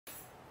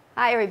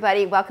Hi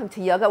everybody, welcome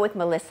to Yoga with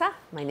Melissa.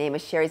 My name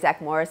is Sherry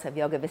Zach Morris of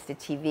Yoga Vista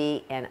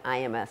TV, and I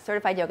am a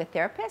certified yoga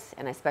therapist,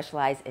 and I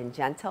specialize in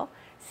gentle,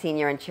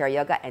 senior, and chair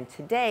yoga. And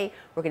today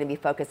we're going to be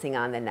focusing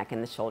on the neck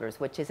and the shoulders,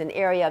 which is an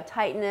area of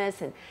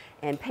tightness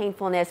and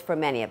painfulness for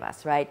many of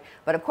us, right?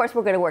 But of course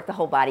we're going to work the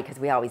whole body because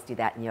we always do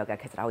that in yoga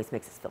because it always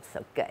makes us feel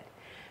so good.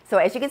 So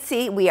as you can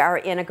see, we are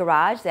in a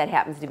garage. That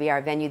happens to be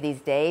our venue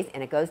these days,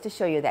 and it goes to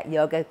show you that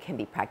yoga can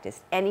be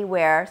practiced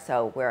anywhere.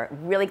 So we're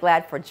really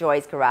glad for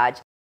Joy's Garage.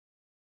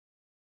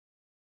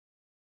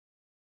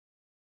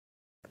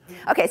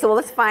 Okay, so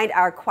let's find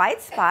our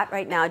quiet spot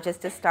right now just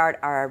to start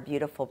our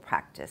beautiful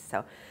practice.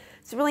 So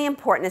it's really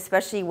important,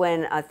 especially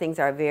when things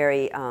are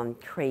very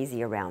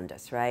crazy around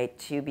us, right,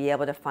 to be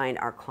able to find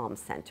our calm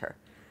center.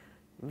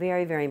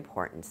 Very, very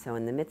important. So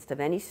in the midst of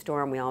any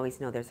storm, we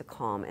always know there's a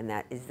calm, and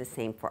that is the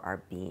same for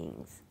our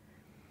beings.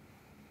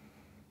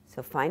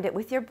 So find it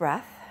with your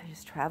breath.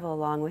 Just travel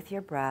along with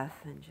your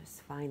breath and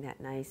just find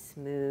that nice,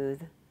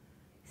 smooth,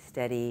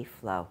 steady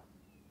flow.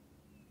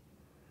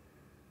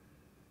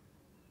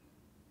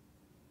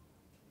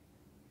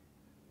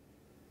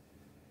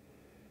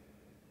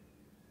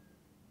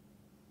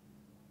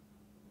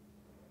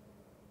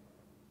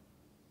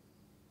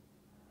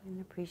 And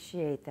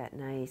appreciate that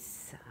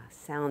nice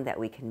sound that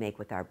we can make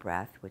with our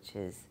breath, which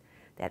is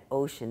that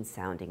ocean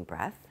sounding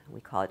breath. We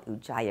call it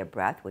Ujjayi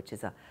breath, which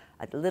is a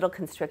little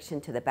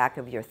constriction to the back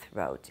of your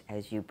throat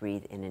as you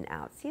breathe in and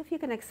out. See if you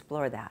can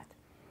explore that.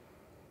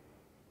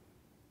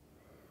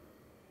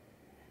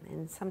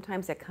 And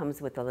sometimes it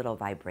comes with a little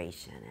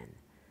vibration, and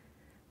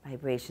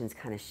vibrations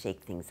kind of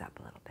shake things up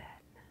a little bit.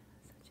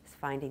 So just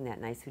finding that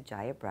nice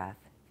Ujjayi breath,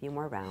 a few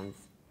more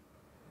rounds.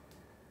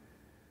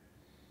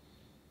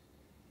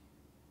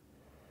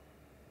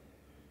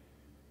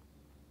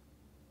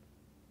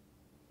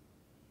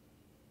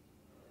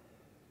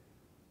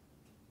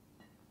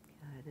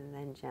 And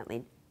then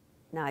gently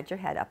nod your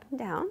head up and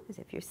down as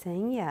if you're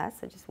saying yes.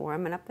 So just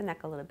warming up the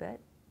neck a little bit.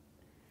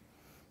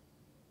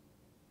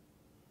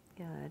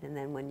 Good. And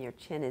then when your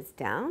chin is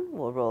down,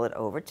 we'll roll it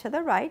over to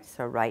the right.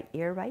 So right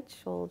ear, right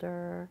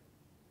shoulder.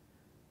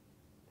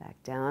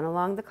 Back down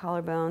along the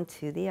collarbone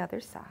to the other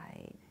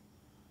side.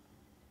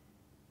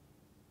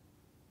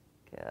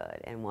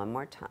 Good. And one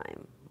more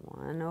time.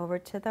 One over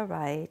to the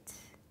right.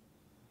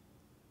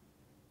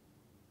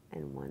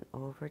 And one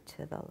over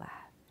to the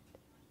left.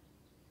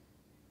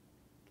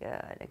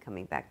 Good, and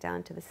coming back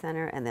down to the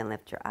center, and then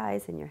lift your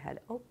eyes and your head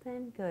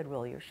open. Good,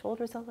 roll your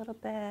shoulders a little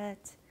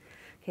bit.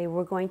 Okay,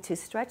 we're going to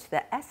stretch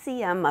the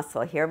SEM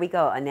muscle. Here we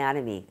go,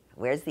 anatomy.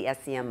 Where's the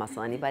SEM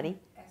muscle, anybody?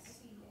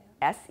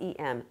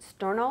 SEM,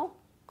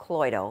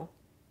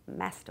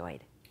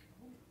 sternocleidomastoid.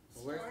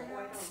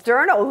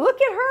 Sternal,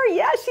 look at her,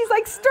 yeah, she's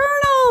like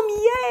sternum,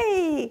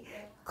 yay.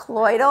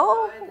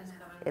 Cloidal,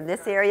 in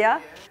this area.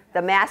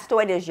 The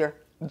mastoid is your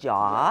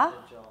jaw,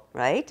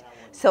 right?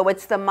 So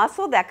it's the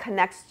muscle that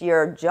connects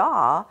your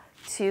jaw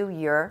to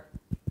your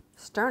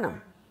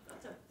sternum.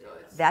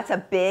 That's a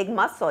big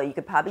muscle. You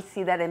could probably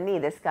see that in me,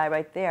 this guy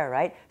right there,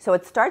 right? So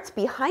it starts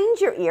behind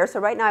your ear. So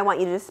right now I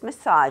want you to just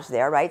massage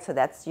there, right? So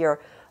that's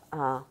your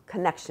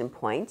connection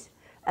point.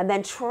 And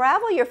then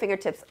travel your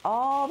fingertips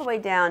all the way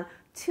down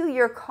to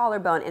your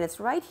collarbone. And it's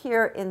right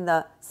here in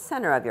the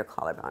center of your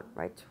collarbone,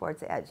 right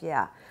towards the edge,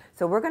 yeah.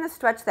 So we're going to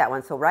stretch that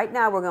one. So right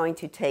now we're going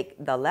to take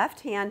the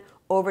left hand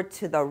over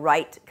to the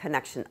right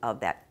connection of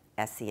that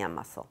SEM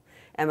muscle.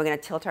 And we're going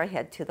to tilt our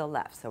head to the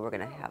left. So we're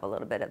going to have a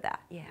little bit of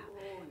that. Yeah.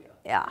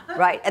 Yeah,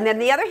 right. And then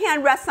the other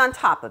hand rests on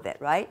top of it,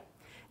 right?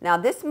 Now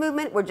this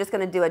movement, we're just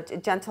going to do a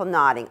gentle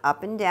nodding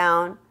up and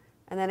down,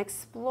 and then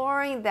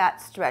exploring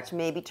that stretch.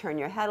 Maybe turn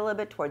your head a little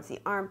bit towards the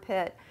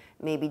armpit,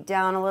 maybe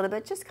down a little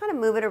bit. Just kind of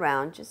move it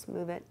around. Just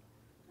move it.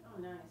 Oh,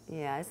 nice.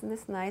 Yeah, isn't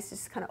this nice?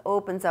 Just kind of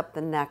opens up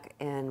the neck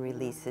and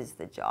releases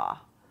the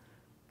jaw.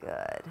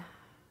 Good.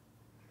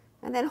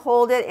 And then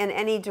hold it in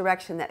any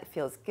direction that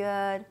feels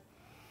good.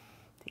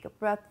 Take a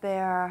breath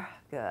there.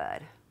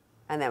 Good.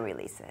 And then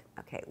release it.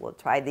 Okay, we'll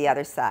try the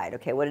other side.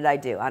 Okay, what did I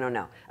do? I don't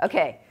know.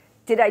 Okay,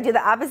 did I do the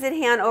opposite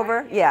hand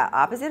over? Yeah,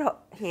 opposite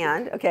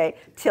hand. Okay,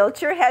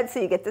 tilt your head so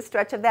you get the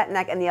stretch of that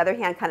neck, and the other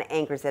hand kind of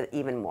anchors it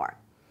even more.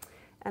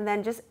 And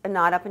then just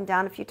nod up and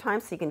down a few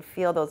times so you can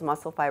feel those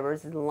muscle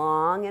fibers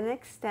long and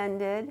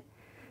extended.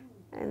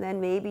 And then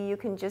maybe you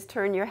can just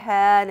turn your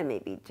head and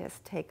maybe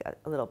just take a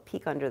little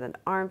peek under the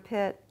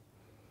armpit.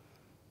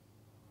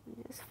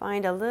 Just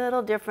find a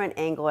little different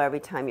angle every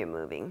time you're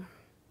moving.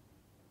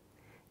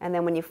 And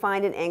then when you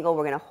find an angle,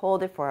 we're going to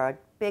hold it for a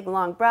big,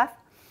 long breath.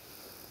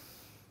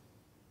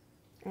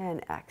 And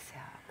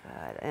exhale.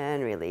 Good.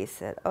 And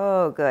release it.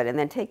 Oh, good. And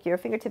then take your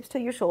fingertips to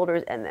your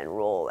shoulders and then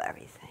roll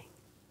everything.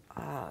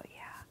 Oh,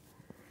 yeah.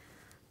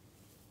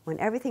 When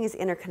everything is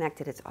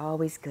interconnected, it's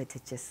always good to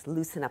just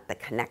loosen up the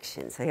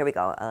connection. So here we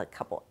go. A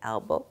couple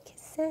elbow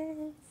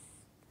kisses.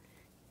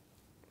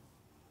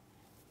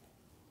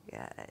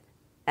 Good.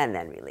 And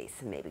then release,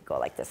 and maybe go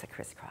like this, a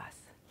crisscross.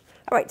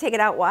 All right, take it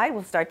out wide.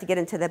 We'll start to get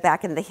into the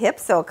back and the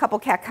hips. So a couple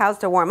cat-cows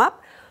to warm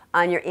up.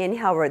 On your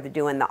inhale, we're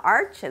doing the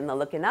arch and the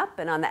looking up,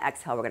 and on the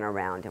exhale, we're going to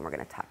round and we're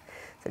going to tuck.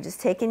 So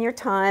just taking your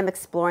time,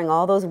 exploring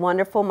all those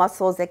wonderful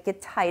muscles that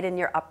get tight in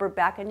your upper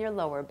back and your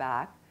lower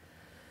back.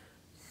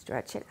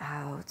 Stretch it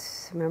out.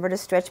 Remember to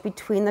stretch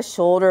between the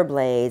shoulder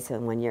blades.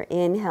 And when you're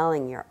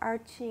inhaling, you're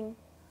arching.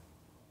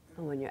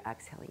 And when you're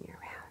exhaling, you're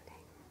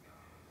rounding.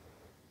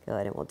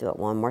 Good, and we'll do it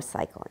one more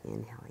cycle.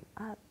 Inhaling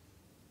up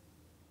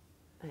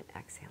and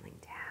exhaling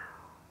down.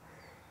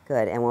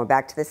 Good, and when we're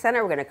back to the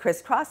center, we're going to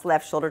crisscross,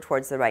 left shoulder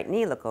towards the right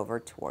knee. Look over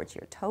towards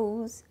your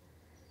toes.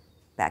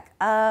 Back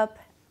up,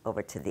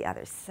 over to the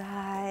other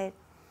side.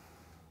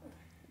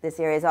 This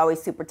area is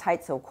always super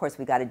tight, so of course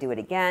we got to do it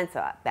again.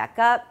 So back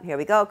up, here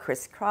we go,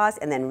 crisscross,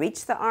 and then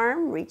reach the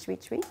arm, reach,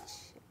 reach, reach.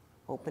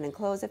 Open and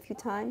close a few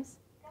times.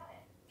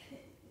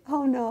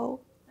 Oh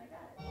no.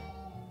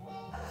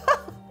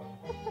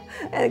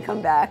 And then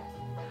come back.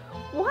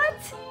 What?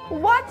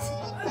 What?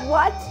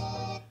 What?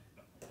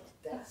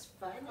 That's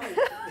funny.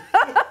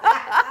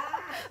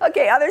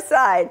 Okay, other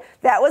side.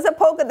 That was a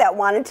polka that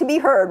wanted to be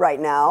heard right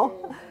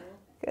now.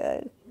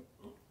 Good.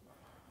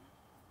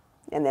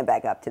 And then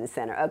back up to the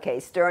center. Okay,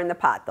 stir in the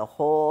pot, the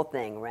whole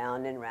thing,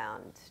 round and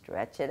round.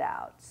 Stretch it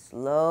out,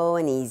 slow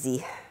and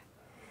easy.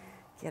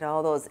 Get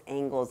all those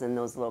angles and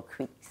those little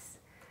creaks.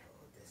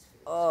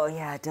 Oh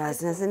yeah, it does,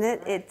 doesn't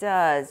it? It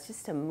does,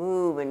 just to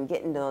move and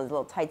get into those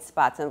little tight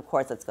spots. And of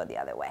course, let's go the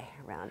other way.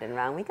 Round and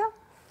round we go.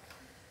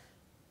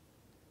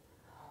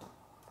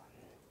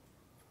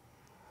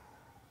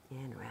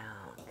 And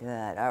round,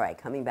 good. All right,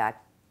 coming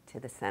back to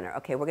the center.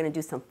 Okay, we're going to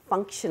do some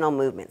functional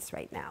movements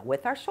right now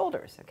with our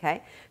shoulders,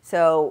 okay?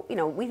 So, you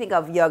know, we think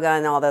of yoga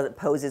and all the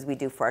poses we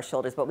do for our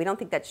shoulders, but we don't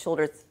think that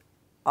shoulders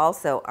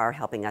also are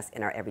helping us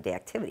in our everyday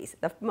activities.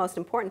 The most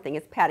important thing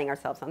is patting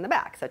ourselves on the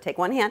back. So take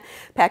one hand,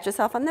 pat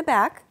yourself on the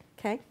back,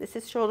 okay? This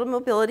is shoulder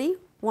mobility,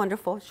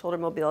 wonderful shoulder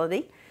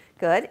mobility,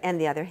 good. And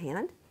the other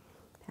hand,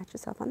 pat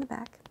yourself on the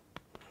back.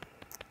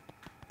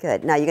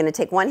 Good, now you're going to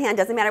take one hand,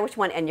 doesn't matter which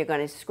one, and you're going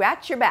to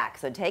scratch your back.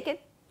 So take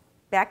it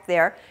back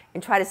there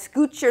and try to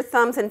scooch your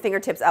thumbs and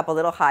fingertips up a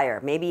little higher,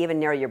 maybe even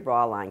near your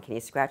bra line. Can you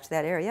scratch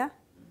that area?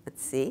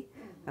 Let's see.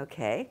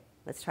 Okay,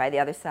 let's try the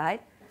other side.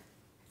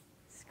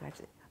 Scratch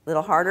it. A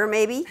little harder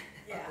maybe?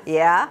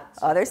 Yeah,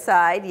 other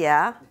side,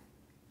 yeah.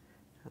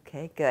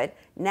 Okay, good.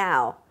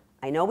 Now,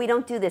 I know we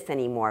don't do this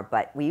anymore,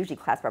 but we usually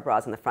clasp our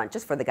bras in the front,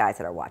 just for the guys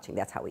that are watching.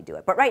 That's how we do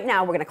it. But right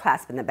now, we're going to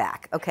clasp in the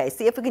back. Okay,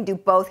 see if we can do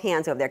both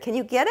hands over there. Can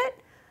you get it?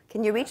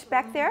 Can you reach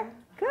back there?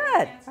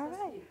 Good. All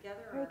right.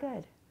 Very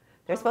good.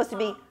 They're supposed to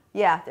be,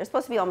 yeah, they're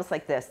supposed to be almost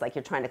like this, like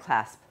you're trying to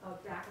clasp. Oh,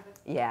 back of it?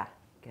 Yeah,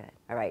 good.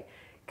 All right,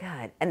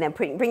 good. And then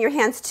bring your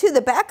hands to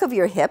the back of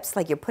your hips,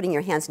 like you're putting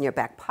your hands in your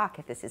back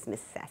pocket. This is Miss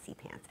Sassy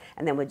Pants.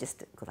 And then we'll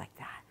just go like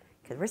that,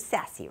 because we're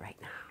sassy right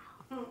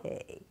now.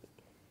 Hey.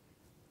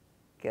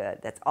 Good.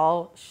 That's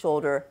all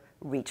shoulder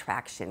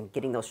retraction,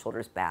 getting those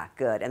shoulders back.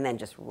 Good. And then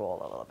just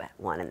roll a little bit,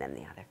 one and then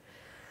the other.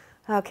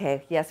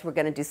 Okay, yes, we're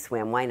going to do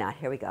swim. Why not?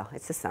 Here we go.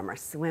 It's the summer.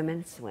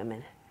 Swimming,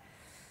 swimming.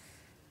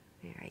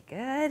 Very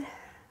good.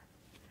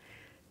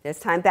 This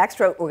time,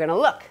 backstroke, we're going to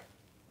look.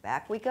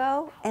 Back we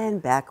go,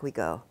 and back we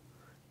go.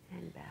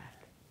 And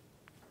back.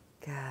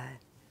 Good,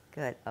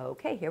 good.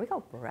 Okay, here we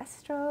go.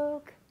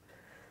 Breaststroke.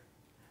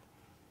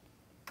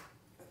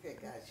 Okay,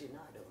 guys, you know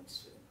I don't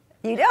swim.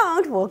 You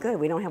don't? Well, good.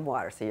 We don't have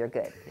water, so you're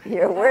good.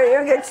 You're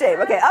in good shape.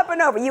 Okay, up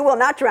and over. You will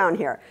not drown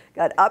here.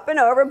 Good. Up and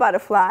over,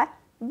 butterfly.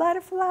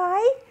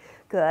 Butterfly.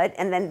 Good.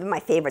 And then my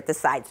favorite, the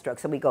side stroke.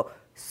 So we go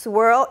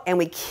swirl, and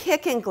we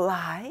kick and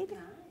glide.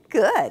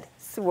 Good.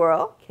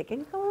 Swirl, kick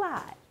and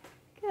glide.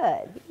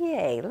 Good.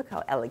 Yay. Look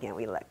how elegant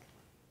we look.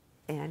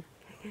 And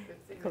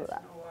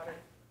glide.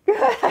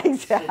 Good.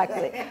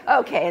 Exactly.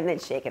 Okay, and then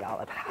shake it all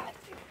about.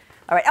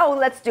 All right. Oh,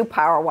 let's do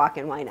power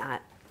walking. Why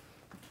not?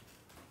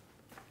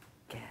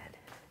 Good.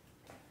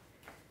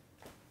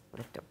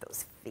 Lift up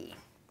those feet.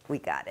 We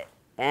got it.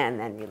 And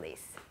then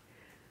release.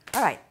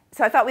 All right.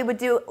 So I thought we would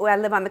do, I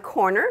live on the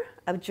corner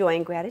of joy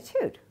and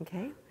gratitude.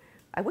 Okay.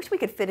 I wish we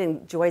could fit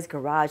in Joy's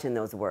garage in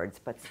those words,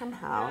 but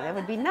somehow that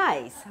would be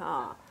nice,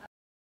 huh?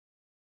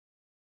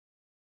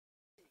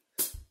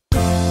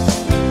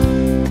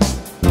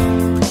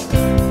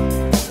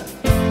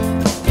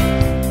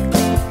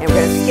 And we're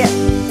going to skip.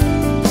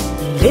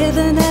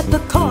 Living at the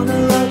corner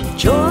of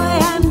joy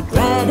and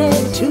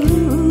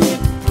gratitude.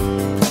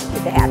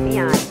 Get the happy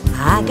on.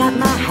 I got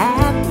my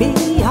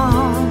happy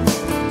on.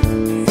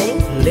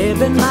 Sing.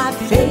 Living my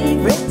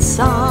favorite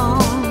song.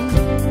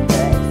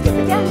 Good. Skip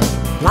again.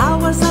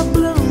 Flowers are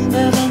blooming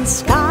and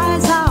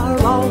skies are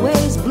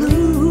always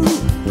blue.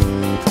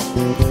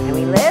 And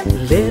we live.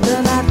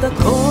 Living at the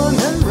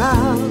corner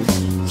of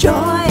joy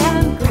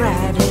and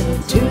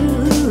gratitude.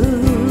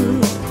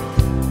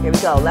 Here we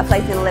go. Left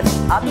leg's going to lift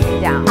up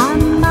and down.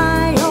 I'm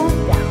my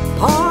own Down.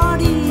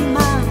 party,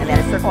 my And then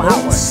a circle own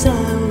outward.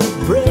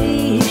 celebration.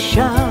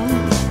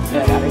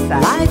 Good. Other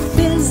side. Life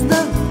is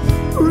the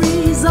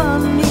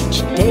reason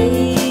each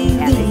day,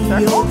 And a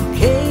circle. the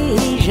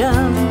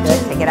occasion.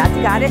 Good. Take it out.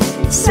 You got it.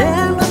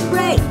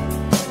 Celebrate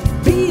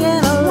being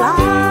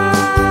alive.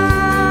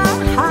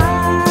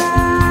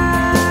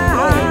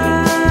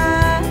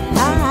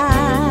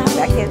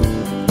 Back in.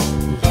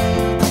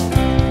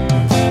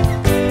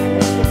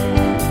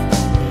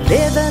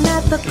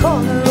 the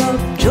corner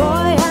of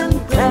joy and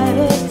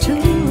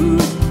gratitude.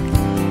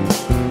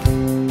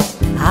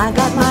 I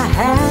got my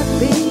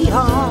happy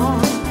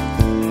on,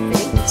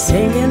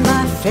 singing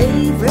my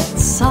favorite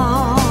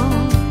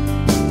song.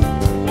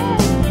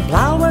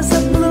 Flowers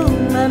are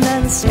blooming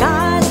and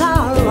skies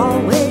are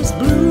always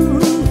blue.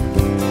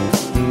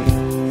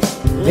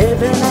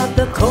 Living at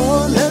the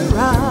corner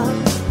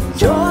of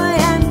joy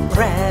and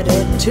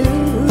gratitude.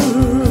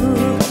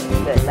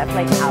 Good. That's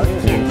like out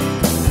and in.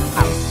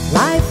 Out.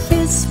 Life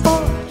is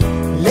for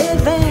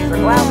living,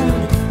 and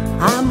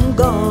I'm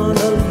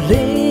gonna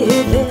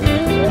live it.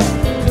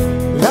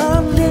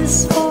 Love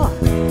is for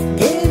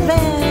giving,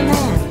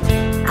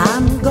 and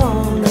I'm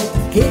gonna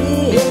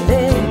give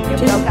it. Here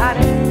we go. Got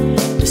it.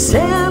 To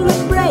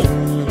celebrate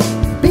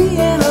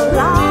being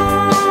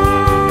alive.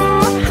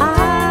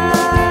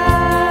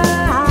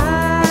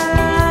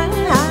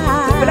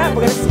 Keep it up.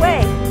 We're gonna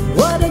sway.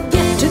 What a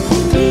gift to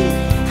be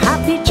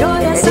happy,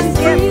 joyous, and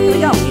Here we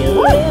free. go.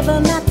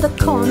 Living at the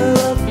corner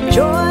of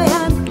joy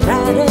and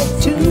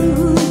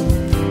gratitude.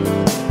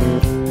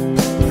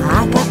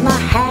 I got my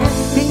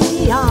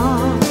happy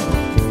on,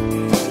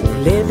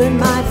 living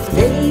my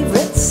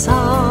favorite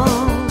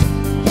song.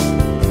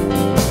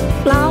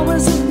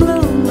 Flowers are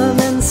blooming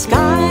and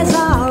skies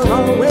are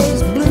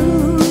always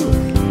blue.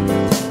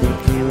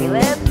 And we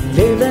live.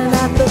 Living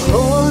at the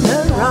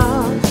corner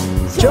of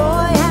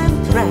joy and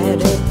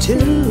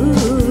gratitude.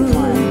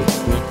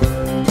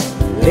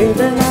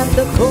 Living at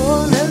the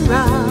corner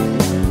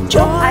of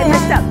joy I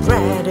messed and up.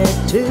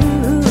 gratitude.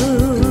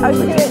 I was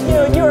looking at you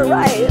and you were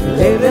right.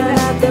 Living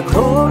at the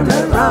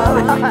corner of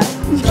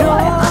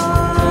joy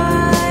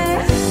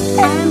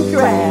and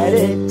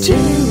gratitude.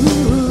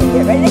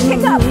 Get ready to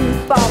kick up.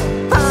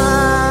 Bum,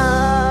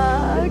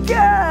 bum.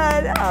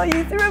 Good. Oh,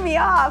 you threw me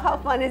off. How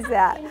fun is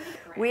that?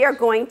 We are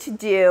going to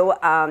do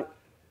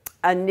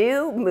a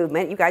new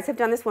movement. You guys have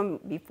done this one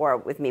before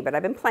with me, but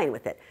I've been playing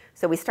with it.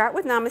 So we start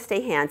with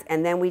namaste hands,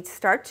 and then we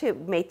start to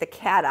make the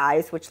cat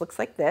eyes, which looks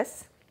like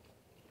this.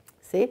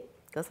 See?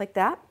 Goes like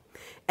that.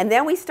 And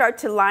then we start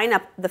to line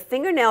up the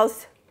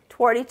fingernails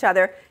toward each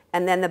other,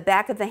 and then the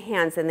back of the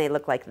hands, and they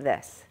look like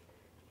this.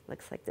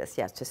 Looks like this.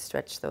 Yes, just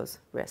stretch those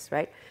wrists,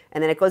 right?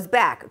 And then it goes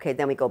back. Okay,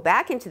 then we go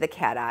back into the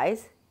cat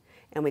eyes,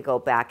 and we go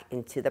back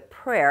into the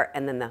prayer,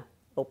 and then the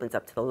opens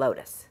up to the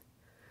lotus.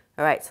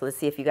 All right, so let's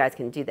see if you guys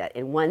can do that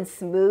in one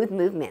smooth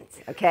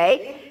movement,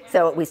 okay?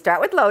 So we start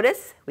with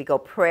lotus, we go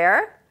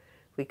prayer,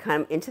 we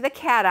come into the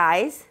cat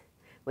eyes,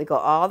 we go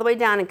all the way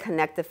down and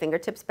connect the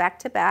fingertips back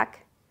to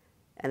back,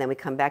 and then we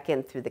come back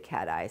in through the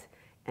cat eyes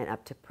and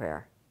up to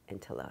prayer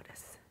into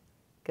lotus.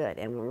 Good,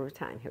 and one more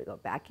time. Here we go,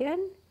 back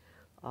in,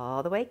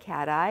 all the way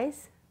cat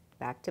eyes,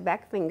 back to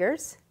back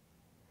fingers,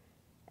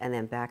 and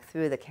then back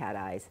through the cat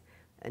eyes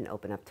and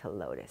open up to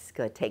lotus.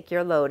 Good. Take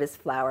your lotus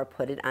flower,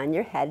 put it on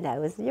your head. That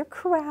was your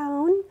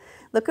crown.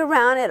 Look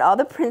around at all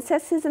the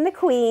princesses and the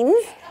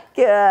queens.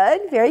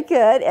 Good. Very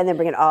good. And then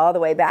bring it all the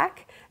way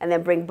back. And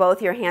then bring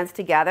both your hands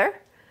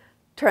together.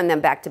 Turn them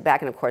back to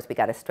back. And of course, we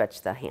got to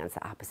stretch the hands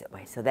the opposite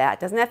way. So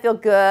doesn't that feel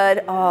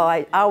good? Oh,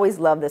 I always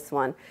love this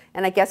one.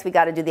 And I guess we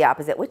got to do the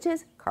opposite, which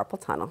is carpal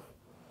tunnel.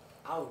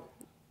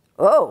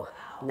 Oh,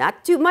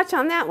 not too much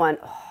on that one.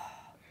 Oh,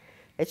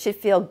 it should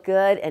feel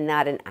good and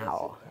not an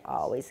ow.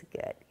 Always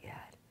good, good.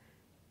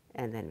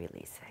 And then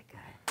release it,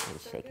 good. And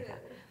shake it out.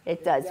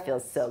 It does feel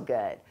so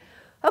good.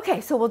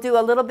 Okay, so we'll do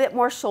a little bit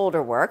more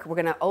shoulder work. We're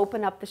gonna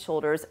open up the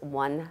shoulders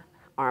one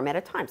arm at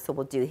a time. So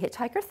we'll do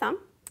hitchhiker thumb.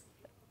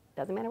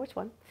 Doesn't matter which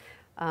one.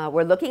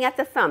 We're looking at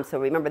the thumb. So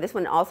remember, this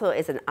one also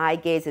is an eye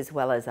gaze as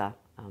well as a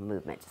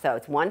movement. So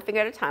it's one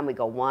finger at a time. We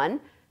go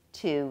 1,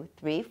 2,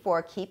 3,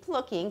 4. Keep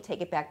looking.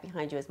 Take it back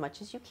behind you as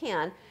much as you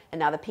can. And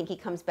now the pinky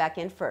comes back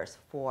in first.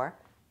 4,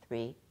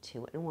 3,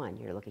 2, and 1.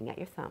 You're looking at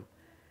your thumb.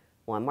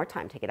 One more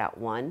time. Take it out.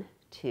 1,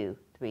 2,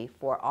 3,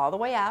 4. All the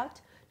way out.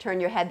 Turn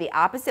your head the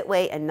opposite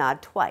way and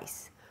nod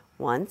twice.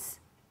 Once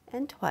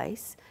and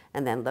twice.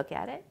 And then look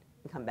at it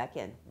and come back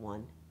in.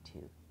 1,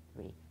 2,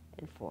 3,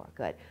 and 4.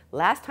 Good.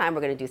 Last time we're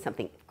going to do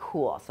something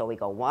cool. So we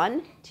go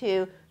 1,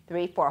 2,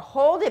 3, 4.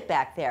 Hold it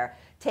back there.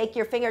 Take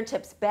your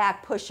fingertips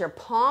back. Push your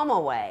palm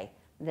away.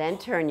 Then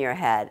turn your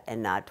head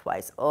and nod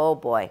twice. Oh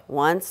boy.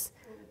 Once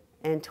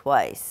and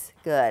twice.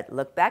 Good.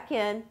 Look back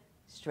in.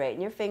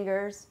 Straighten your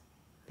fingers.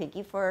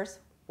 Pinky first.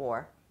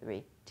 4,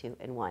 3, 2,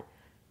 and 1.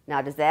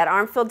 Now, does that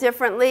arm feel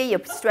differently? You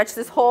stretch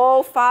this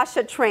whole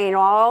fascia train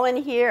all in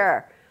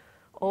here.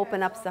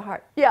 Open up the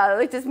heart. Yeah,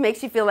 it just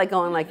makes you feel like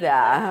going like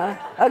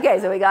that. Okay,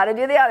 so we got to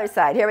do the other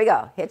side. Here we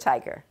go.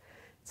 Hitchhiker.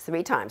 It's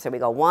 3 times. So we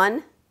go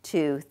 1,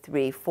 2,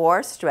 3,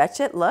 4. Stretch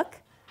it.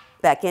 Look.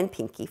 Back in.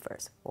 Pinky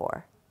first.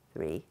 4,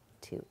 3,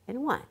 2,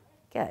 and 1.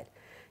 Good.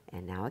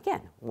 And now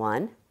again.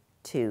 1,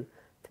 2,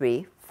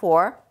 3,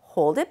 4.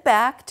 Hold it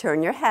back.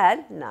 Turn your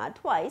head. Nod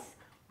twice.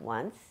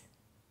 Once,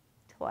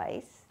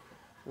 twice.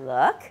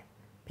 Look.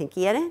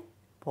 Pinky in it.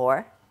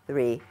 4,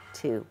 3,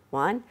 2,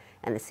 1.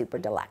 And the super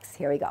deluxe.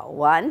 Here we go.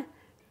 1,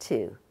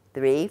 2,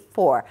 3,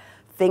 4.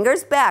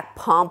 Fingers back.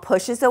 Palm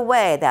pushes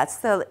away. That's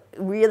the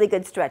really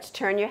good stretch.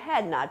 Turn your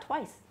head. Nod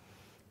twice.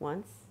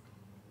 Once,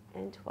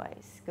 and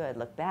twice. Good.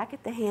 Look back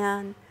at the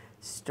hand.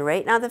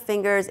 Straighten out the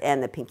fingers,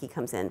 and the pinky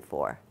comes in.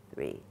 4,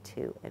 3,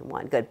 2, and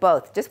 1. Good.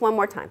 Both. Just one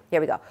more time.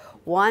 Here we go.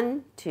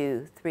 1,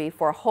 2, 3,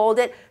 4. Hold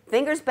it.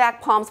 Fingers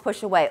back, palms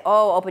push away.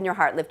 Oh, open your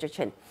heart. Lift your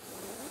chin.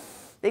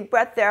 Big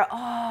breath there.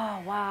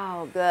 Oh,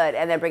 wow. Good.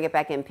 And then bring it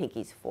back in.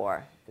 Pinkies.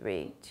 4,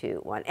 3, 2,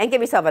 1. And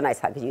give yourself a nice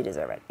hug because you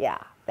deserve it. Yeah.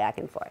 Back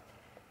and forth.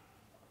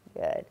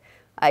 Good.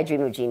 I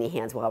dream of genie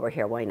hands while we're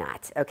here. Why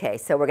not? Okay,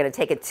 so we're going to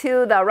take it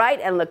to the right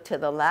and look to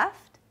the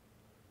left.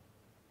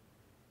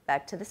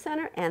 Back to the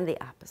center and the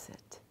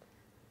opposite.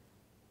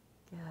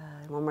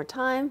 Good. One more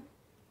time.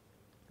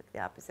 Look the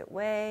opposite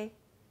way.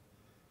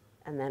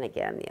 And then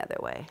again the other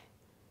way.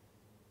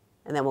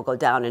 And then we'll go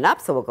down and up.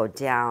 So we'll go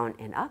down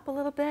and up a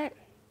little bit.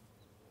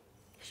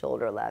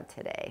 Shoulder love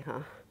today, huh?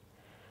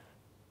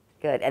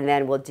 Good. And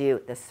then we'll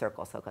do the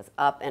circle. So it goes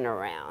up and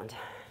around.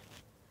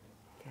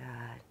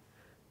 Good.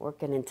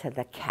 Working into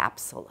the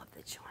capsule of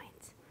the joint.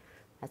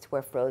 That's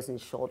where frozen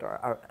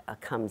shoulder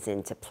comes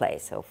into play.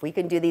 So if we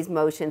can do these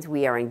motions,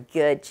 we are in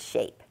good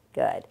shape.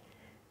 Good.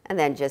 And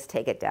then just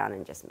take it down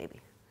and just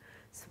maybe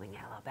swing it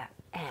a little bit.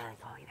 And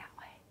going that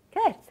way.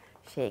 Good.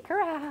 Shake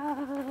her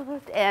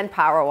out. And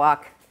power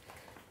walk.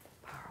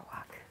 Power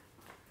walk.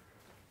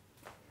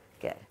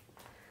 Good.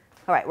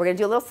 All right, we're going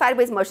to do a little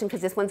sideways motion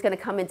because this one's going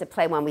to come into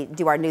play when we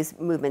do our new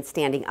movement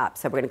standing up.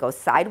 So we're going to go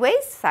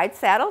sideways, side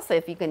saddle. So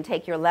if you can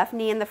take your left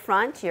knee in the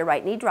front, your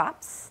right knee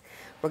drops.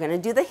 We're going to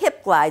do the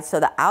hip glide. So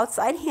the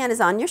outside hand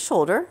is on your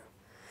shoulder.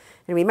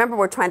 And remember,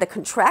 we're trying to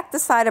contract the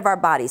side of our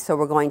body. So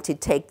we're going to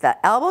take the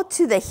elbow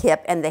to the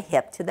hip and the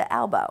hip to the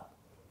elbow.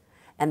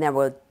 And then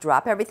we'll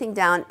drop everything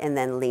down and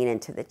then lean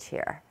into the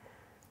chair.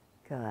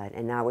 Good.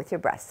 And now with your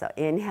breath. So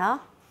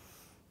inhale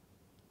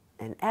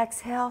and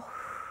exhale.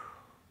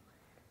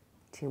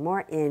 2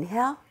 more.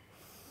 Inhale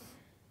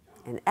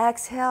and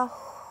exhale.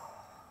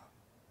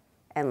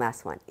 And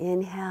last one.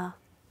 Inhale.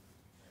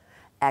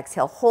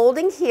 Exhale.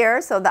 Holding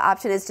here. So the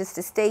option is just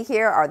to stay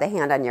here or the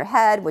hand on your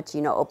head, which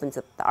you know opens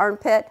up the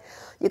armpit.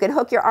 You can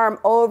hook your arm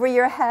over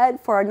your head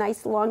for a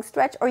nice long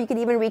stretch, or you can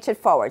even reach it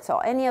forward. So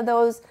any of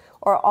those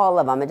or all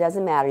of them, it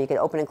doesn't matter. You can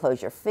open and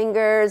close your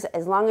fingers.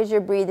 As long as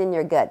you're breathing,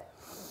 you're good.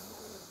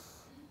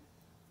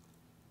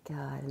 Good.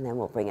 And then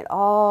we'll bring it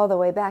all the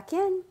way back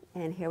in.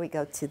 And here we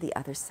go to the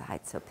other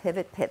side. So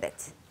pivot,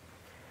 pivot.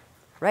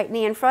 Right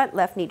knee in front,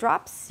 left knee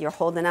drops. You're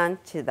holding on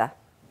to the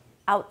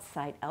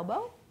outside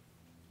elbow.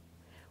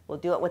 We'll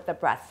do it with the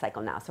breath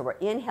cycle now. So we're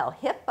inhale,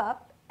 hip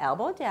up,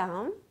 elbow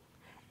down.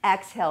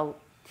 Exhale,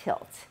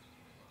 tilt.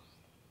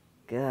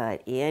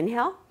 Good.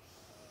 Inhale.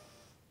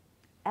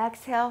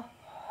 Exhale.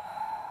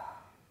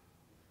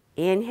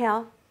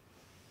 Inhale.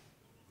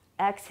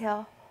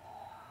 Exhale.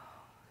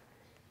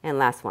 And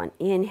last one.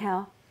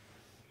 Inhale.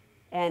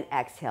 And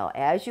exhale.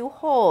 As you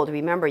hold,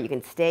 remember you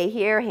can stay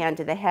here, hand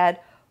to the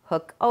head,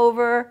 hook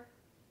over,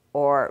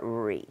 or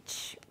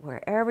reach.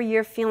 Wherever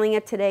you're feeling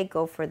it today,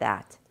 go for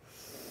that.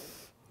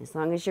 As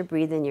long as you're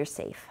breathing, you're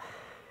safe.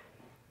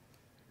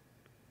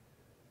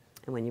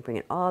 And when you bring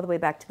it all the way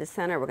back to the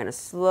center, we're going to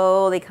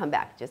slowly come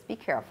back. Just be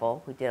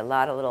careful. We did a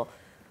lot of little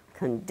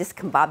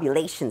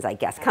discombobulations, I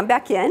guess. Come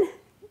back in.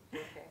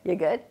 Okay. You're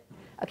good?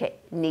 Okay,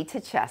 knee to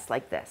chest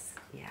like this.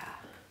 Yeah.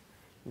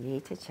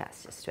 Knee to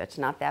chest, just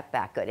stretching out that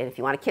back. Good. And if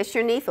you want to kiss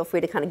your knee, feel free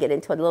to kind of get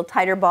into a little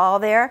tighter ball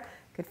there.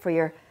 Good for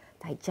your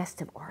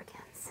digestive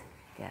organs.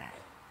 Good.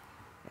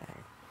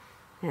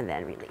 Good. And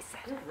then release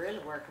it. You're really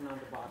working on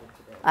the body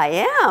today. I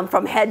am,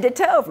 from head to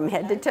toe, from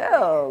head to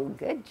toe.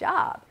 Good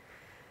job.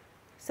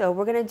 So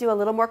we're going to do a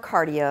little more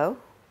cardio,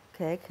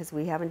 okay, because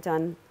we haven't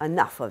done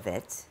enough of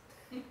it.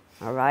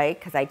 All right,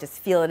 because I just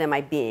feel it in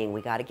my being.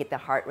 We got to get the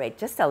heart rate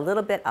just a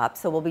little bit up.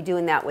 So we'll be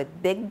doing that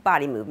with big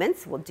body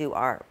movements. We'll do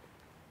our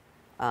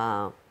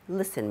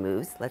listen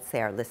moves. Let's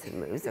say our listen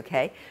moves,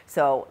 okay?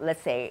 So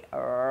let's say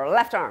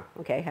left arm,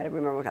 okay? How to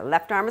remember what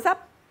left arm is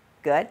up.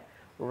 Good.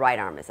 Right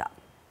arm is up.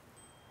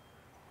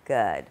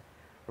 Good.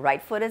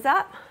 Right foot is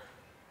up.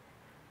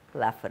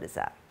 Left foot is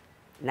up.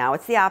 Now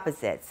it's the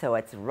opposite. So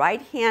it's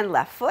right hand,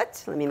 left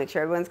foot. Let me make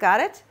sure everyone's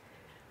got it.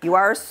 You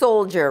are a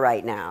soldier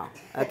right now,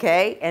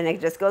 okay? And it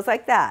just goes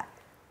like that.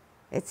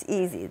 It's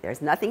easy.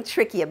 There's nothing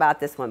tricky about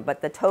this one,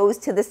 but the toes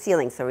to the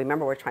ceiling. So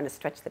remember, we're trying to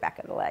stretch the back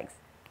of the legs.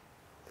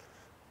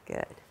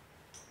 Good.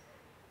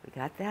 We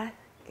got that?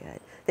 Good.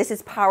 This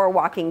is power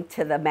walking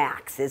to the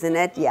max, isn't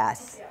it?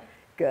 Yes. Yeah.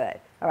 Good.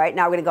 All right,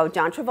 now we're going to go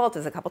John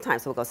Travolta's a couple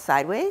times. So we'll go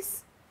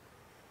sideways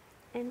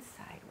and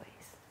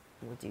sideways.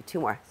 And we'll do 2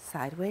 more.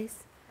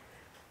 Sideways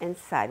and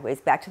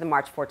sideways. Back to the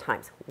march 4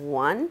 times.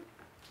 1,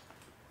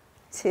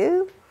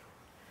 2,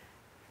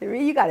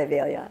 3. You got it,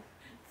 Velia.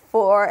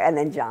 4, and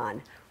then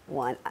John.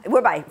 1.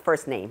 We're by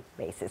first name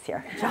basis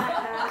here.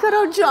 John. Good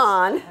old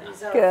John.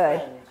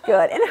 Good.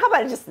 Good. And how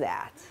about just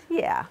that?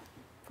 Yeah.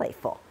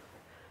 Playful.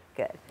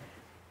 Good.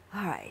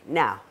 All right.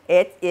 Now,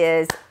 it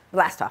is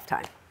blast off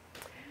time.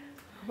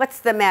 What's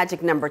the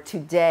magic number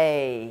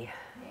today?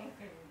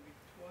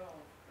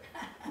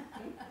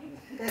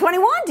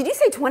 21? Did you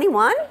say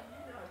 21?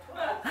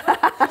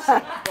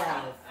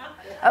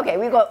 Okay,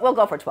 we'll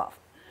go for 12.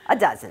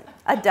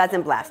 A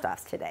dozen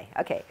blast-offs today.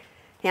 Okay,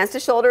 hands to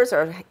shoulders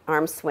or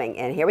arms swing.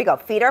 And here we go.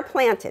 Feet are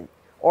planted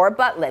or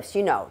butt lifts,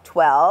 you know.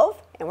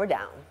 12, and we're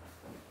down.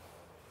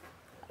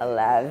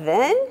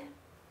 11,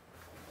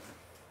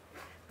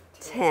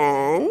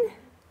 10,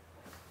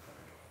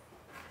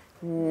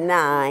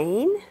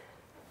 9,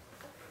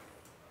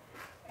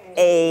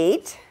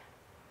 8,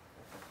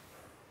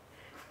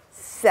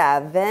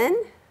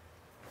 7,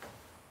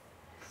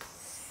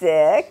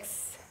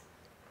 6,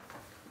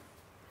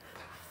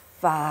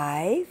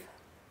 5,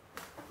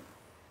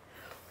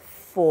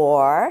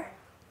 4,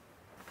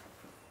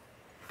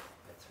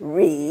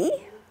 3,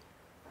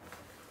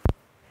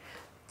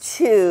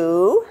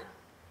 2,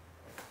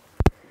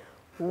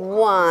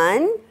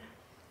 1,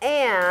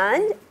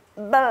 and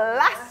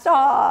blast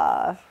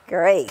off.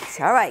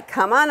 Great. All right,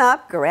 come on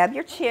up, grab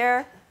your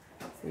chair.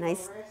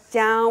 Nice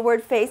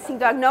downward facing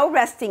dog. No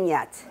resting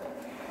yet.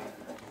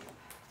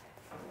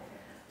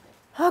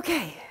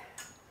 Okay.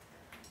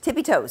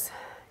 Tippy toes.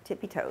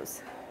 Tippy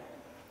toes.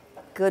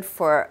 Good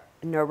for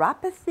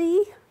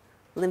neuropathy,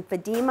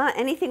 lymphedema,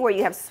 anything where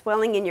you have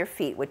swelling in your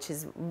feet, which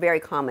is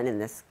very common in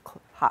this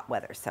hot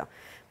weather. So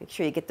make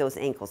sure you get those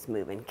ankles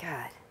moving.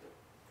 Good.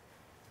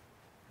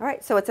 All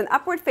right, so it's an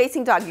upward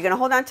facing dog. You're going to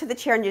hold on to the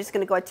chair and you're just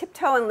going to go a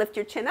tiptoe and lift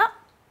your chin up.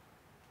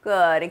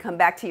 Good, and come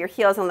back to your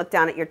heels and look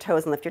down at your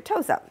toes and lift your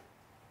toes up.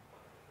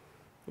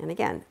 And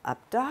again,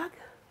 up dog.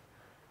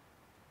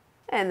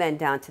 And then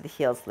down to the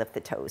heels, lift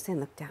the toes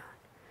and look down.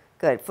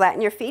 Good,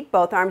 flatten your feet,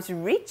 both arms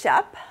reach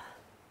up.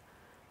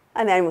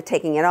 And then we're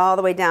taking it all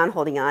the way down,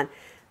 holding on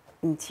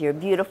into your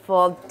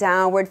beautiful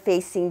downward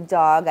facing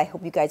dog. I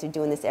hope you guys are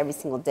doing this every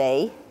single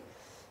day.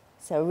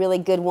 It's a really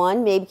good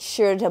one. Make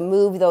sure to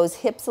move those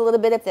hips a little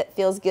bit if that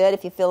feels good.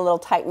 If you feel a little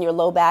tight in your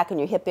low back and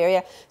your hip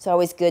area, it's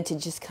always good to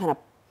just kind of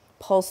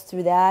pulse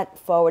through that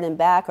forward and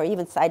back, or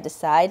even side to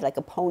side like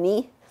a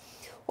pony.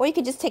 Or you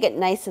could just take it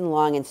nice and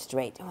long and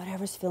straight,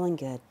 whatever's feeling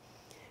good.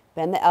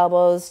 Bend the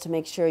elbows to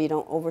make sure you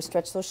don't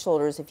overstretch those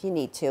shoulders if you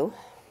need to.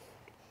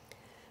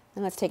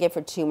 And let's take it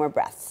for 2 more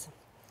breaths.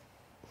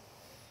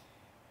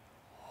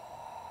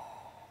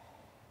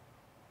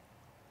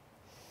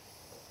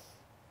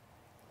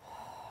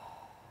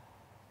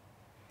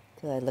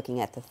 Good,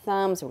 looking at the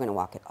thumbs, we're going to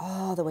walk it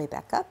all the way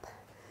back up.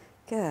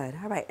 Good,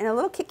 all right, and a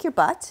little kick your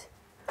butt.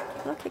 A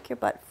little kick your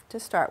butt to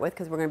start with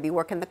because we're going to be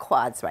working the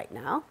quads right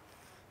now.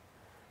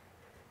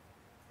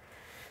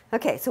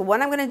 Okay, so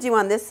what I'm going to do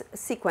on this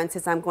sequence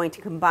is I'm going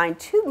to combine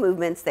 2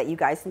 movements that you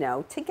guys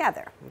know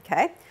together,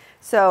 okay?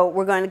 So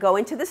we're going to go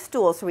into the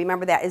stool. So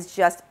remember that is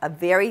just a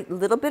very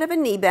little bit of a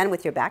knee bend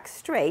with your back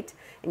straight.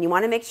 And you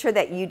want to make sure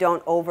that you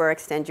don't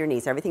overextend your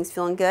knees. Everything's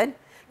feeling good?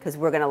 Because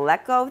we're going to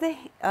let go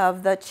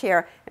of the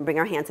chair and bring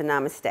our hands in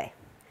namaste.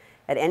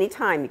 At any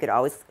time, you could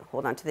always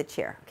hold on to the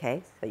chair,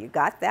 okay? So you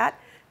got that.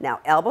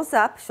 Now, elbows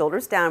up,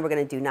 shoulders down. We're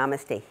going to do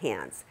namaste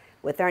hands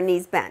with our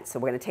knees bent. So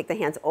we're going to take the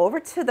hands over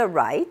to the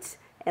right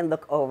and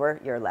look over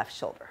your left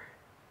shoulder.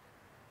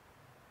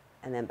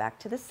 And then back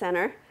to the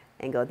center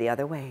and go the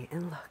other way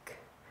and look.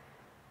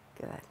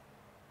 Good.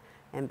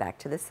 And back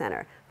to the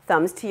center.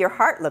 Thumbs to your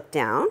heart, look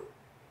down.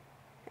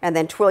 And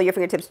then twirl your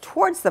fingertips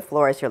towards the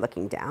floor as you're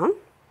looking down.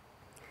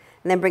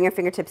 And then bring your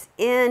fingertips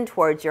in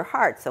towards your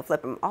heart. So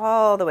flip them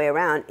all the way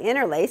around,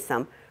 interlace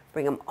them,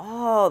 bring them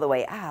all the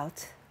way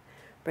out,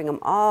 bring them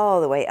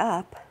all the way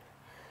up,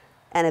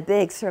 and a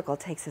big circle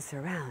takes us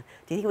around.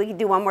 Do you think we can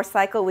do one more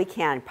cycle? We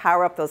can.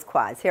 Power up those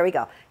quads. Here we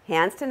go.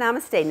 Hands to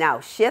namaste. Now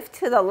shift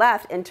to the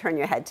left and turn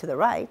your head to the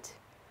right.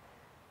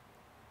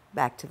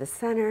 Back to the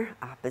center,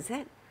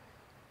 opposite.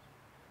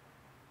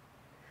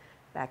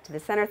 Back to the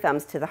center,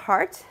 thumbs to the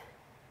heart.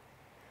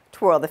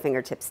 Twirl the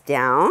fingertips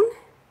down.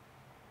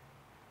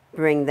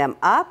 Bring them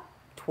up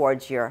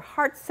towards your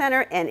heart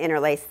center and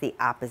interlace the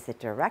opposite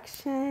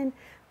direction.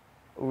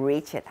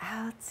 Reach it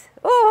out.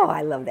 Oh,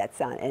 I love that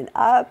sound. And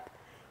up,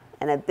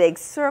 and a big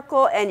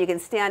circle. And you can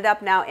stand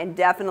up now and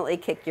definitely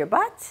kick your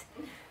butt.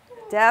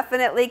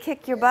 Definitely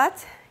kick your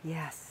butt.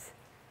 Yes.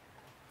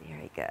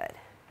 Very good.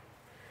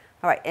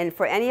 All right, and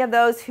for any of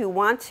those who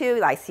want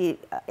to, I see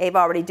Ava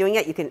already doing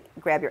it, you can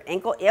grab your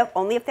ankle,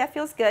 only if that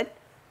feels good.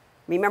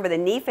 Remember, the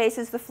knee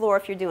faces the floor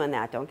if you're doing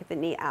that. Don't get the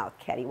knee out,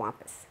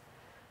 cattywampus.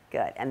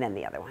 Good, and then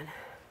the other one.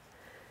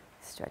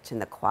 Stretching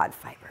the quad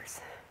fibers.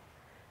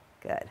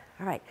 Good,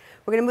 all right.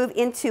 We're gonna move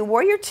into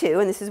Warrior Two,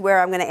 and this is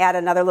where I'm gonna add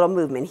another little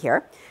movement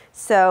here.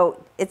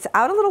 So it's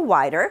out a little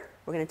wider.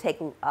 We're gonna take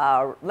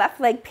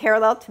left leg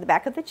parallel to the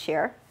back of the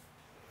chair.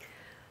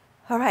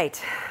 All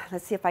right,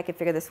 let's see if I can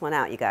figure this one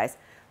out, you guys.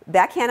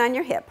 Back hand on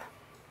your hip.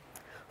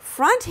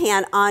 Front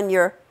hand on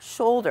your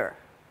shoulder,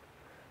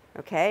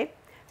 okay?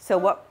 So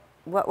what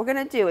we're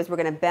gonna do is we're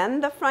gonna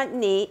bend the front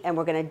knee and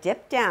we're gonna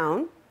dip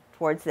down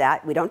towards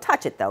that. We don't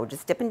touch it though, we're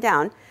just dipping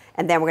down.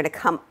 And then we're gonna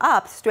come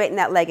up, straighten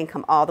that leg and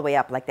come all the way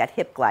up like that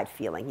hip glide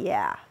feeling.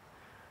 Yeah,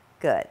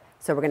 good.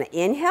 So we're gonna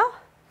inhale,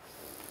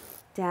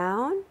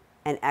 down,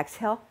 and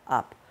exhale,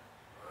 up.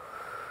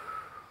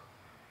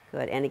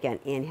 Good, and again,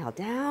 inhale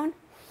down,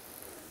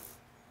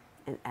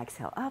 and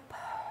exhale up.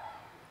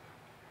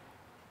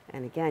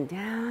 And again,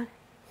 down,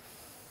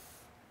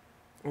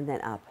 and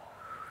then up.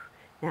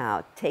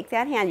 Now, take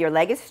that hand. Your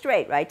leg is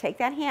straight, right? Take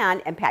that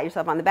hand and pat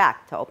yourself on the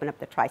back to open up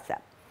the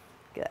tricep.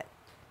 Good.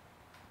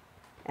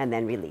 And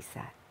then release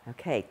that.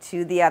 Okay,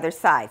 to the other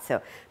side.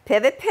 So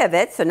pivot,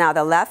 pivot. So now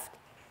the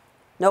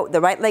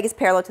right leg is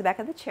parallel to the back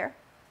of the chair.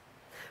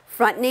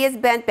 Front knee is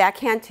bent, back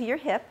hand to your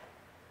hip.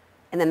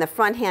 And then the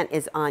front hand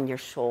is on your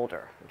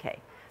shoulder. Okay.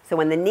 So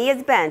when the knee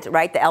is bent,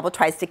 right, the elbow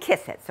tries to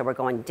kiss it. So we're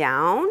going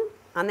down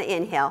on the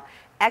inhale.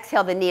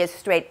 Exhale, the knee is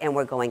straight, and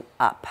we're going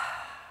up.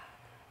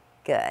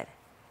 Good.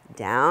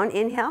 Down,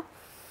 inhale.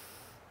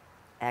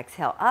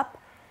 Exhale, up.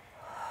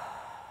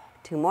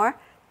 2 more.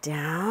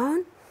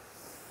 Down.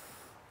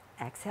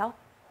 Exhale,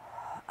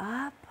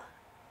 up.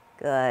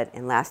 Good.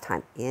 And last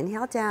time.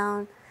 Inhale,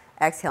 down.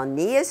 Exhale,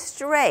 knee is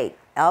straight.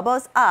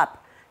 Elbows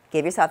up.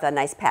 Give yourself a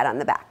nice pat on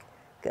the back.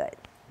 Good.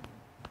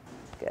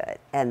 Good.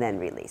 And then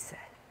release it.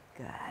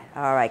 Good.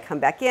 All right, come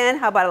back in.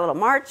 How about a little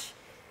march?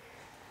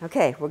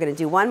 Okay, we're going to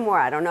do one more.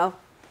 I don't know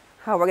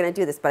how we're going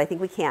to do this, but I think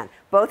we can.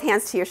 Both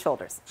hands to your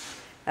shoulders.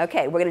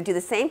 Okay, we're going to do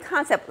the same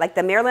concept like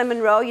the Marilyn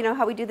Monroe. You know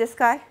how we do this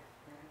guy?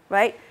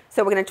 Right?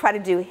 So we're going to try to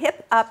do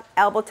hip up,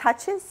 elbow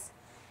touches.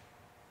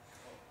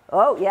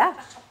 Oh, yeah.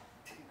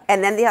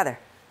 And then the other.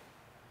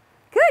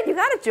 Good, you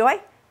got it,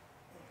 Joy.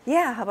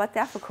 Yeah, how about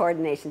that for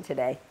coordination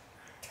today?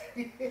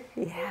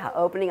 Yeah,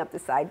 opening up the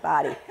side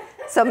body.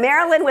 So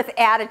Marilyn with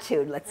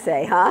attitude, let's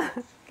say, huh?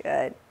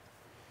 Good.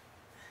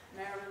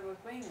 Marilyn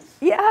with wings.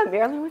 Yeah,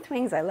 Marilyn with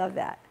wings. I love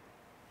that.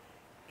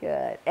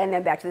 Good. And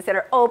then back to the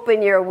center.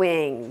 Open your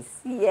wings.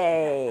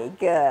 Yay.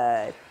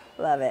 Good.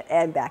 Love it.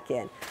 And back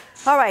in.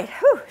 All right.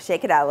 Whew.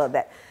 Shake it out a little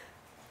bit.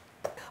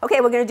 Okay,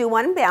 we're going to do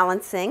one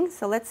balancing.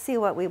 So let's see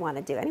what we want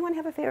to do. Anyone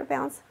have a favorite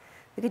balance?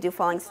 We could do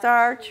falling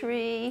star,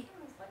 tree.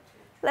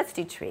 Let's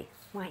do tree.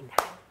 Why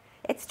not?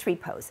 It's tree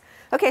pose.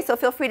 Okay, so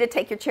feel free to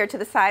take your chair to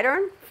the side or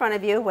in front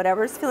of you,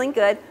 whatever's feeling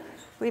good.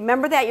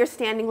 Remember that your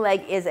standing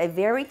leg is a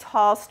very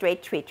tall,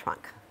 straight tree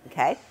trunk.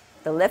 Okay?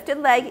 The lifted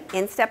leg,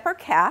 instep or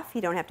calf.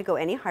 You don't have to go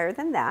any higher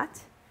than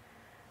that.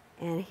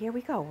 And here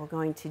we go. We're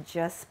going to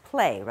just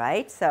play,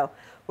 right? So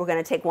we're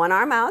going to take one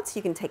arm out. So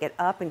you can take it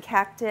up in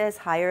cactus,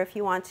 higher if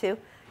you want to.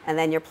 And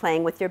then you're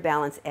playing with your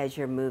balance as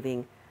you're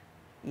moving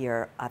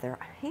your other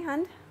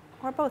hand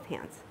or both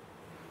hands.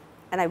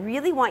 And I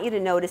really want you to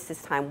notice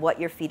this time what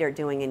your feet are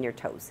doing in your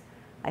toes.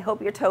 I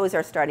hope your toes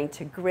are starting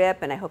to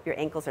grip, and I hope your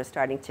ankles are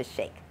starting to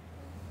shake,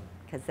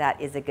 because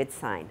that is a good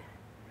sign.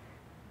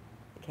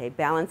 Okay,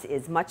 balance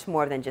is much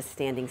more than just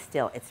standing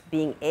still. It's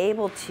being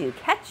able to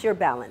catch your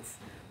balance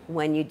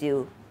when you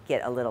do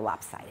get a little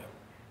lopsided.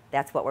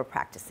 That's what we're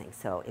practicing.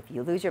 So if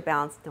you lose your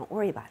balance, don't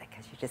worry about it,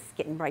 because you're just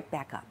getting right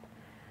back up.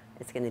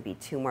 It's going to be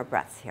 2 more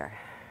breaths here.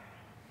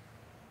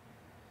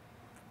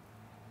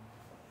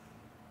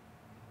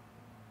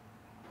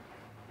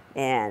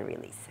 And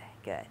release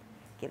it. Good.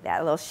 Give that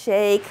a little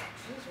shake.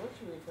 What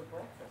you eat for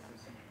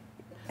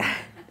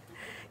breakfast?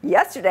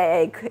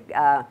 Yesterday,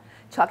 I ate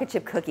chocolate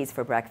chip cookies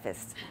for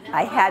breakfast.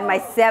 I had my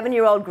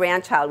 7-year-old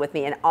grandchild with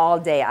me, and all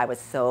day I was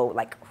so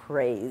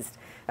crazed.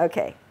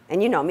 Okay,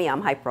 and you know me,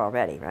 I'm hyper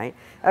already, right?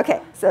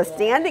 Okay, so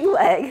standing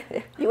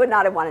leg. You would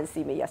not have wanted to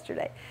see me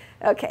yesterday.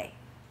 Okay,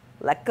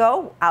 let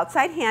go.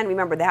 Outside hand.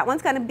 Remember, that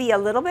one's going to be a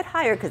little bit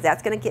higher because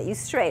that's going to get you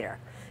straighter.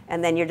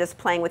 And then you're just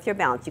playing with your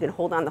balance. You can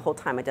hold on the whole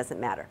time. It doesn't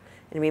matter.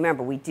 And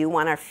remember, we do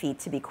want our feet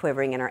to be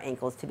quivering and our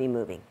ankles to be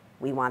moving.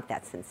 We want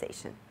that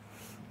sensation.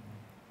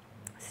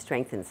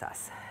 Strengthens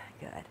us.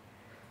 Good.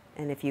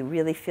 And if you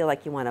really feel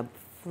like you want to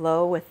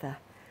flow with the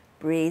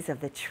breeze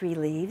of the tree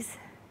leaves,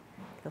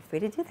 feel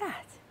free to do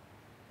that.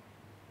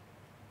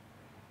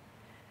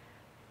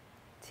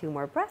 2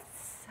 more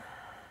breaths.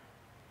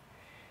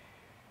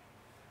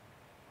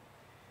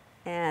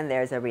 And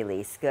there's a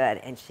release. Good.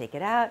 And shake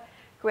it out.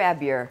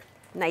 Grab your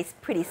nice,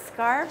 pretty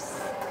scarves.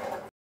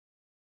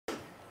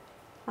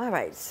 All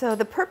right, so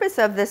the purpose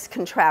of this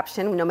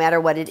contraption, no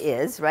matter what it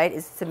is, right,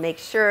 is to make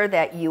sure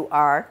that you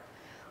are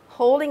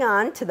holding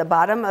on to the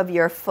bottom of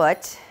your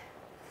foot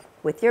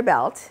with your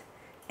belt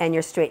and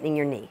you're straightening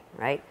your knee,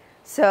 right?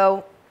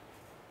 So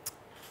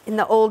in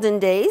the olden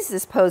days,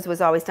 this pose was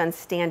always done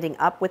standing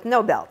up with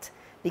no belt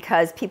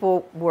because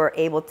people were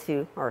able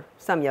to, or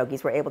some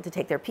yogis were able to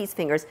take their peace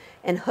fingers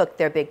and hook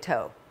their big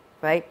toe,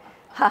 right?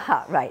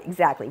 Haha, right,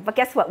 exactly. But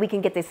guess what? We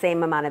can get the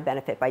same amount of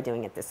benefit by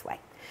doing it this way.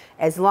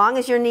 As long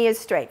as your knee is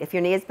straight. If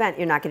your knee is bent,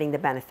 you're not getting the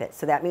benefit.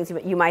 So that means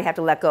you might have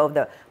to let go of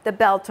the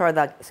belt or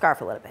the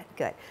scarf a little bit.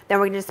 Good. Then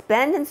we're going to just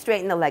bend and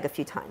straighten the leg a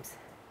few times.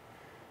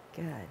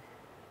 Good.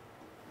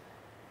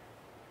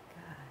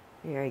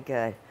 Good. Very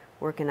good.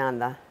 Working on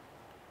the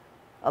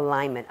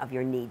alignment of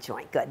your knee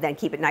joint. Good. Then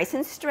keep it nice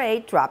and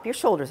straight. Drop your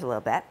shoulders a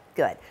little bit.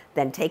 Good.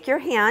 Then take your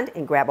hand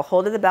and grab a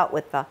hold of the belt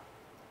with the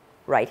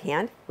right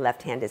hand.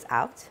 Left hand is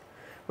out.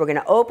 We're going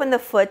to open the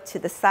foot to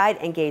the side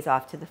and gaze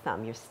off to the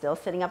thumb. You're still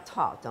sitting up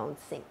tall. Don't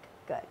sink.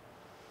 Good.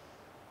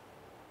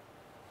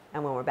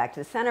 And when we're back to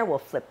the center, we'll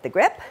flip the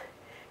grip.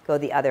 Go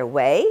the other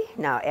way.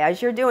 Now,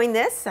 as you're doing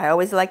this, I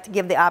always like to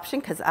give the option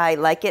because I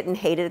like it and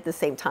hate it at the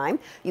same time.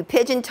 You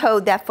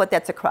pigeon-toed that foot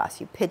that's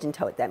across. You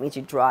pigeon-toe it. That means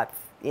you draw it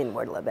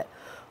inward a little bit.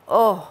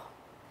 Oh,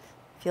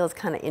 Feels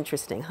kind of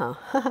interesting, huh?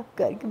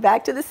 Good.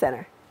 Back to the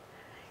center.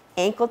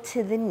 Ankle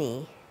to the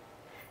knee,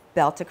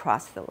 belt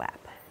across the lap.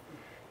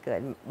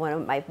 Good. One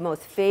of my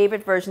most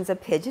favorite versions of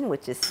pigeon,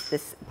 which is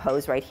this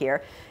pose right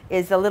here,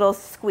 is a little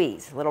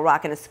squeeze, a little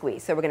rock and a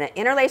squeeze. So we're going to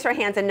interlace our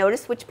hands and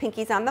notice which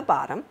pinky's on the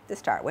bottom to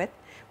start with.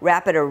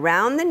 Wrap it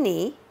around the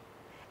knee,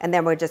 and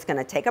then we're just going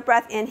to take a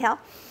breath, inhale,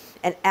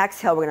 and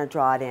exhale, we're going to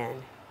draw it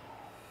in.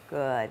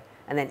 Good.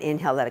 And then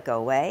inhale, let it go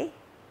away.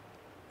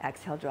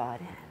 Exhale, draw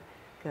it in.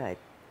 Good.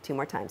 2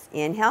 more times.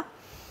 Inhale,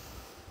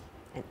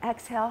 and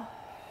exhale,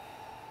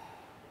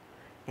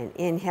 and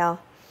inhale,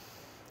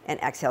 and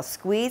exhale.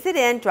 Squeeze it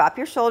in, drop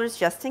your shoulders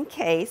just in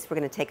case. We're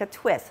going to take a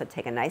twist, so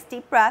take a nice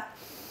deep breath.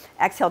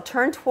 Exhale,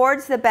 turn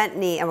towards the bent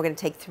knee, and we're going to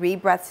take 3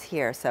 breaths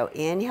here. So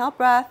inhale,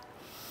 breath.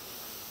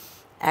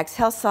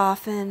 Exhale,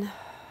 soften.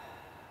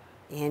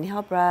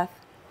 Inhale, breath.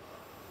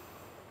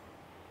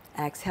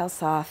 Exhale,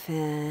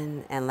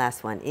 soften. And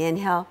last one,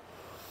 inhale,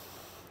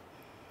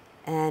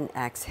 and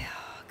exhale.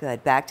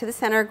 Good. Back to the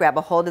center. Grab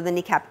a hold of the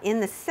kneecap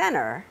in the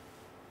center.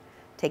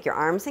 Take your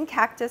arms in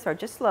cactus, or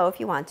just low if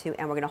you want to,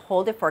 and we're going to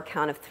hold it for a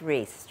count of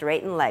 3.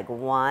 Straighten leg.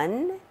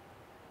 1,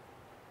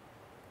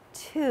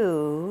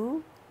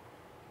 2,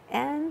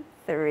 and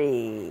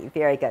 3.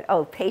 Very good.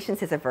 Oh,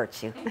 patience is a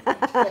virtue.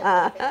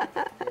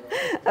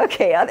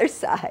 Okay, other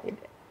side.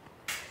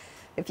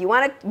 If you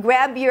want to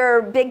grab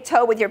your big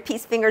toe with your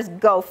peace fingers,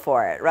 go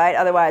for it, right?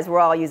 Otherwise, we're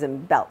all using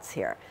belts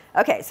here.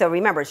 Okay, so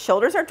remember,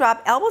 shoulders are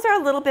dropped, elbows are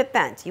a little bit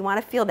bent. You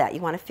want to feel that.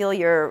 You want to feel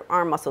your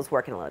arm muscles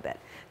working a little bit.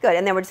 Good,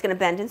 and then we're just going to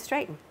bend and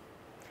straighten.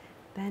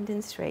 Bend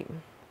and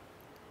straighten.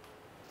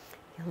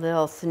 A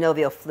little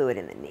synovial fluid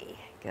in the knee.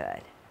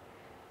 Good.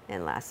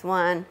 And last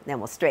one. Then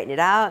we'll straighten it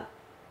out.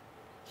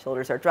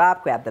 Shoulders are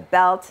dropped. Grab the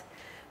belt.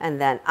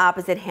 And then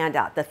opposite hand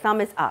out. The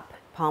thumb is up.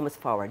 Palm is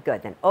forward.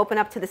 Good. Then open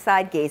up to the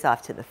side. Gaze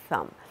off to the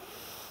thumb.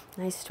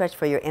 Nice stretch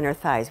for your inner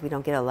thighs. We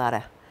don't get a lot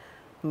of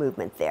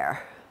movement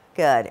there.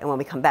 Good. And when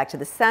we come back to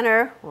the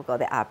center, we'll go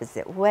the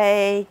opposite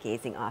way,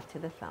 gazing off to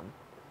the thumb.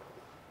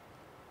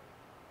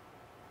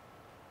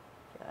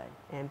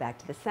 Good. And back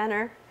to the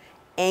center.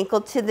 Ankle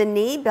to the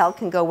knee. Belt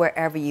can go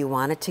wherever you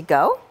want it to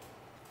go.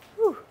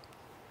 Whew.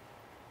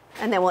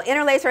 And then we'll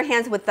interlace our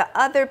hands with the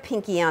other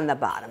pinky on the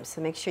bottom. So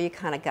make sure you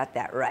kind of got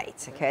that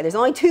right. Okay. There's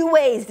only 2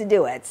 ways to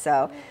do it.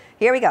 So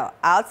here we go.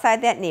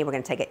 Outside that knee, we're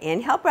going to take an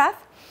inhale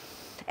breath.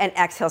 And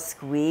exhale,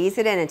 squeeze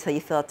it in until you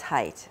feel it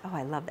tight. Oh,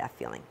 I love that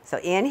feeling. So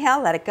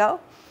inhale, let it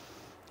go.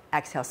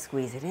 Exhale,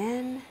 squeeze it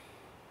in.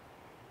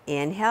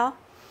 Inhale,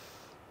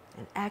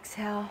 and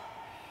exhale,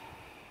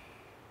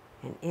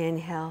 and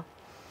inhale,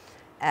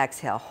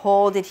 exhale.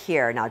 Hold it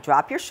here. Now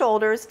drop your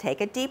shoulders,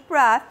 take a deep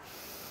breath.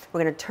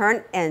 We're going to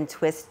turn and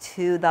twist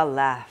to the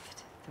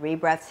left. 3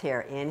 breaths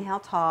here.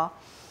 Inhale, tall.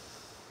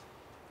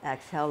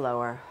 Exhale,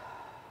 lower.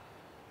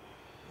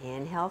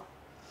 Inhale,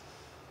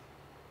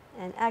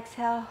 and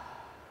exhale.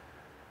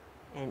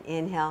 And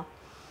inhale,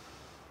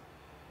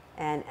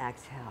 and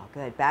exhale.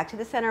 Good. Back to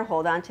the center.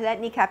 Hold on to that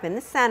kneecap in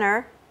the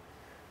center.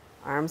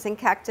 Arms in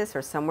cactus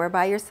or somewhere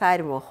by your side,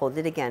 and we'll hold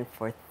it again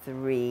for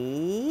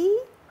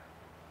 3,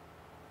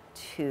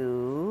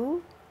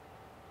 2,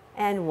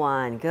 and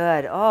 1.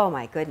 Good. Oh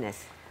my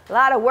goodness. A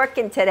lot of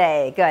working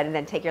today. Good. And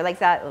then take your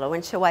legs out, a little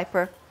windshield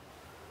wiper.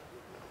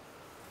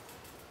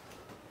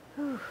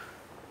 Whew.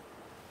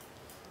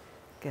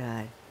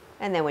 Good.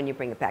 And then when you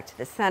bring it back to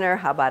the center,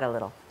 how about a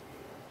little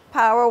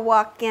power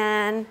walk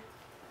in.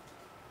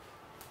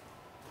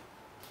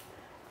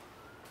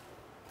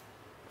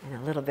 And a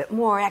little bit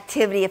more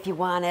activity if you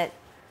want it.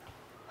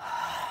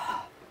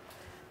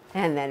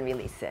 And then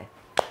release it.